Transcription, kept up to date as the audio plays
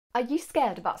Are you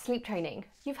scared about sleep training?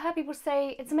 You've heard people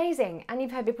say it's amazing, and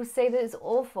you've heard people say that it's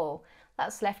awful.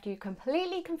 That's left you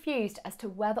completely confused as to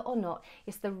whether or not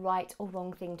it's the right or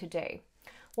wrong thing to do.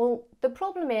 Well, the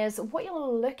problem is what you're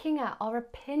looking at are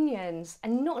opinions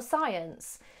and not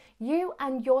science. You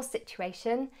and your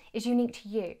situation is unique to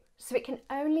you, so it can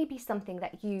only be something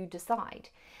that you decide.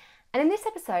 And in this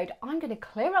episode, I'm going to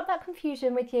clear up that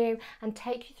confusion with you and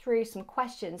take you through some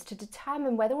questions to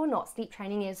determine whether or not sleep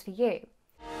training is for you.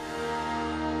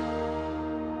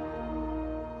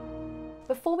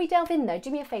 Before we delve in though, do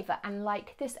me a favour and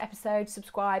like this episode,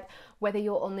 subscribe, whether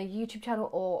you're on the YouTube channel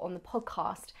or on the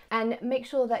podcast, and make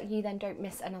sure that you then don't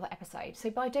miss another episode. So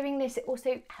by doing this, it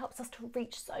also helps us to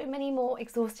reach so many more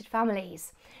exhausted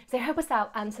families. So help us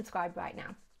out and subscribe right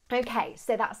now. Okay,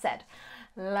 so that said,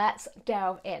 let's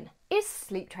delve in. Is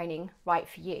sleep training right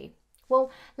for you? Well,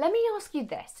 let me ask you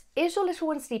this. Is your little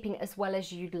one sleeping as well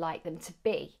as you'd like them to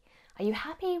be? Are you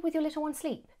happy with your little one's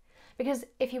sleep? Because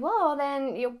if you are,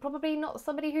 then you're probably not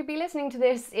somebody who'd be listening to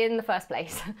this in the first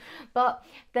place. But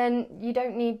then you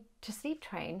don't need to sleep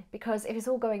train, because if it's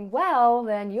all going well,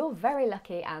 then you're very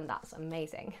lucky and that's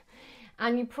amazing.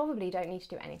 And you probably don't need to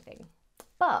do anything.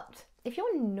 But if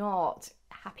you're not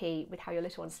happy with how your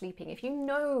little one's sleeping, if you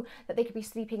know that they could be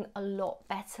sleeping a lot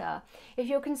better, if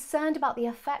you're concerned about the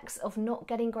effects of not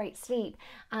getting great sleep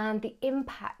and the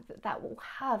impact that that will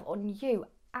have on you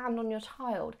and on your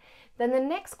child, then the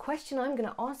next question I'm going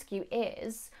to ask you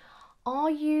is, are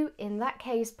you in that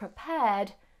case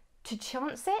prepared to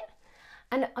chance it?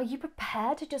 And are you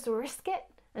prepared to just risk it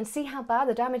and see how bad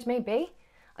the damage may be?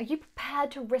 Are you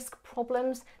prepared to risk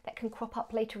problems that can crop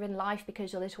up later in life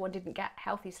because your little one didn't get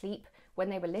healthy sleep when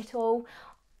they were little?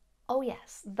 Oh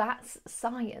yes, that's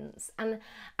science. And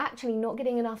actually not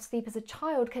getting enough sleep as a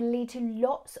child can lead to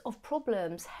lots of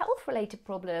problems, health-related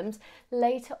problems,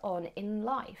 later on in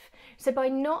life. So by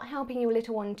not helping your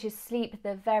little one to sleep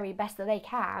the very best that they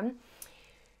can,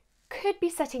 could be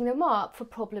setting them up for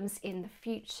problems in the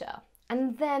future.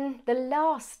 And then the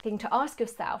last thing to ask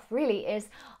yourself really is,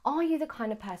 are you the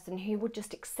kind of person who would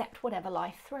just accept whatever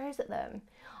life throws at them?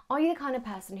 Are you the kind of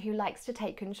person who likes to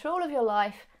take control of your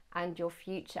life and your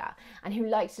future, and who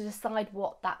likes to decide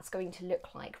what that's going to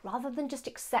look like rather than just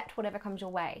accept whatever comes your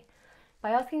way?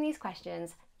 By asking these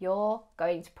questions, you're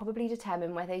going to probably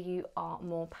determine whether you are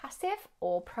more passive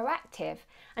or proactive.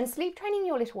 And sleep training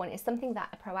your little one is something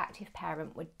that a proactive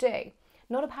parent would do,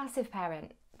 not a passive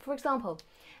parent. For example,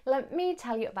 let me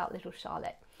tell you about little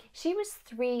Charlotte. She was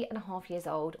 3.5 years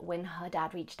old when her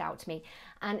dad reached out to me,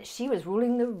 and she was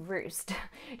ruling the roost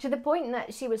to the point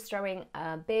that she was throwing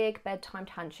a big bedtime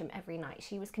tantrum every night.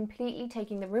 She was completely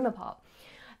taking the room apart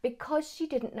because she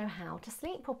didn't know how to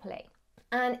sleep properly.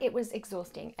 And it was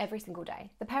exhausting every single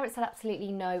day. The parents had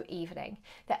absolutely no evening.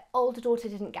 Their older daughter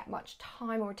didn't get much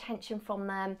time or attention from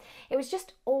them. It was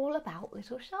just all about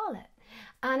little Charlotte.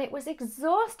 And it was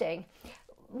exhausting.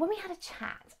 When we had a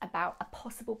chat about a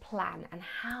possible plan and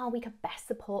how we could best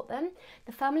support them,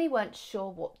 the family weren't sure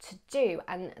what to do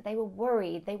and they were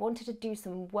worried. They wanted to do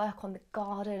some work on the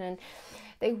garden and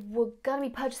they were going to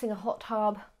be purchasing a hot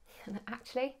tub. And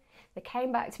actually, they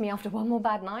came back to me after one more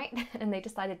bad night and they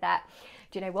decided that,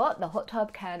 do you know what? The hot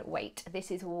tub can wait.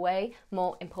 This is way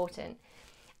more important.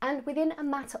 And within a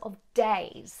matter of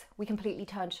days, we completely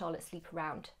turned Charlotte's sleep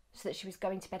around so that she was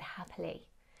going to bed happily.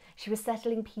 She was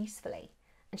settling peacefully.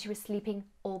 And she was sleeping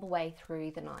all the way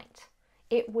through the night.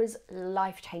 It was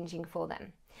life-changing for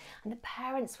them. And the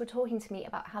parents were talking to me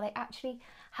about how they actually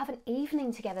have an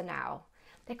evening together now.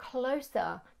 They're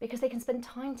closer because they can spend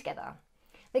time together.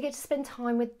 They get to spend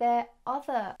time with their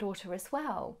other daughter as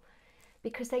well,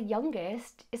 because their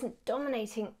youngest isn't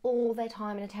dominating all their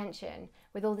time and attention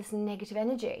with all this negative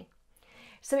energy.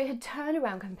 So it had turned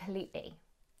around completely.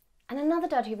 And another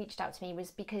dad who reached out to me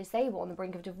was because they were on the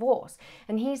brink of divorce.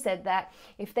 And he said that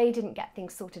if they didn't get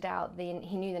things sorted out, then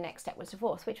he knew the next step was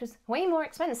divorce, which was way more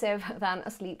expensive than a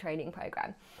sleep training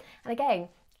program. And again,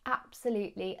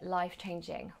 absolutely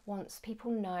life-changing once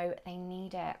people know they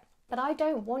need it. But I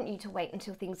don't want you to wait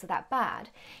until things are that bad.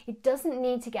 It doesn't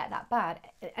need to get that bad.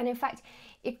 And in fact,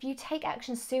 if you take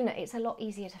action sooner, it's a lot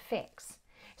easier to fix.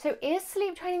 So is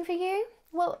sleep training for you?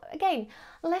 Well, again,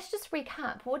 let's just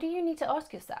recap. What do you need to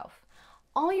ask yourself?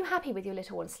 Are you happy with your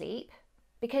little one's sleep?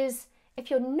 Because if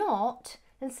you're not,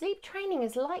 then sleep training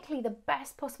is likely the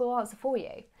best possible answer for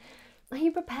you. Are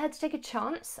you prepared to take a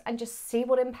chance and just see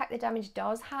what impact the damage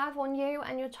does have on you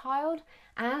and your child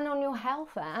and on your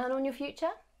health and on your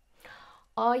future?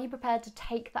 Are you prepared to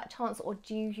take that chance, or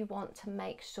do you want to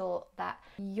make sure that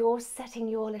you're setting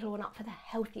your little one up for the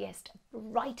healthiest,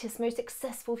 brightest, most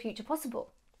successful future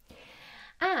possible?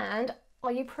 And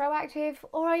Are you proactive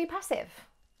or are you passive?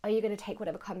 Are you going to take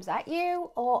whatever comes at you,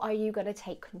 or are you going to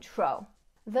take control?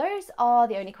 Those are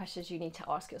the only questions you need to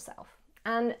ask yourself.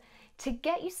 And to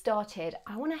get you started,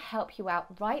 I want to help you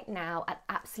out right now at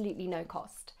absolutely no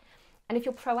cost. And if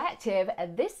you're proactive,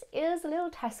 this is a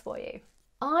little test for you.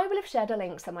 I will have shared a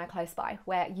link somewhere close by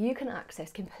where you can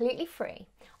access completely free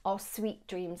our Sweet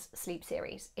Dreams Sleep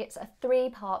series. It's a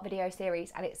 3-part video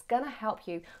series, and it's going to help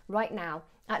you right now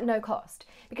at no cost.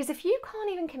 Because if you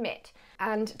can't even commit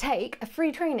and take a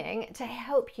free training to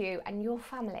help you and your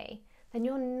family, then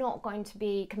you're not going to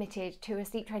be committed to a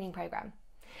sleep training program.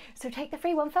 So take the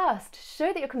free one first.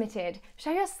 Show that you're committed.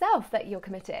 Show yourself that you're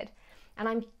committed. And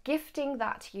I'm gifting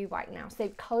that to you right now. So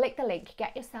click the link,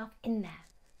 get yourself in there,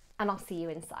 and I'll see you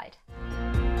inside.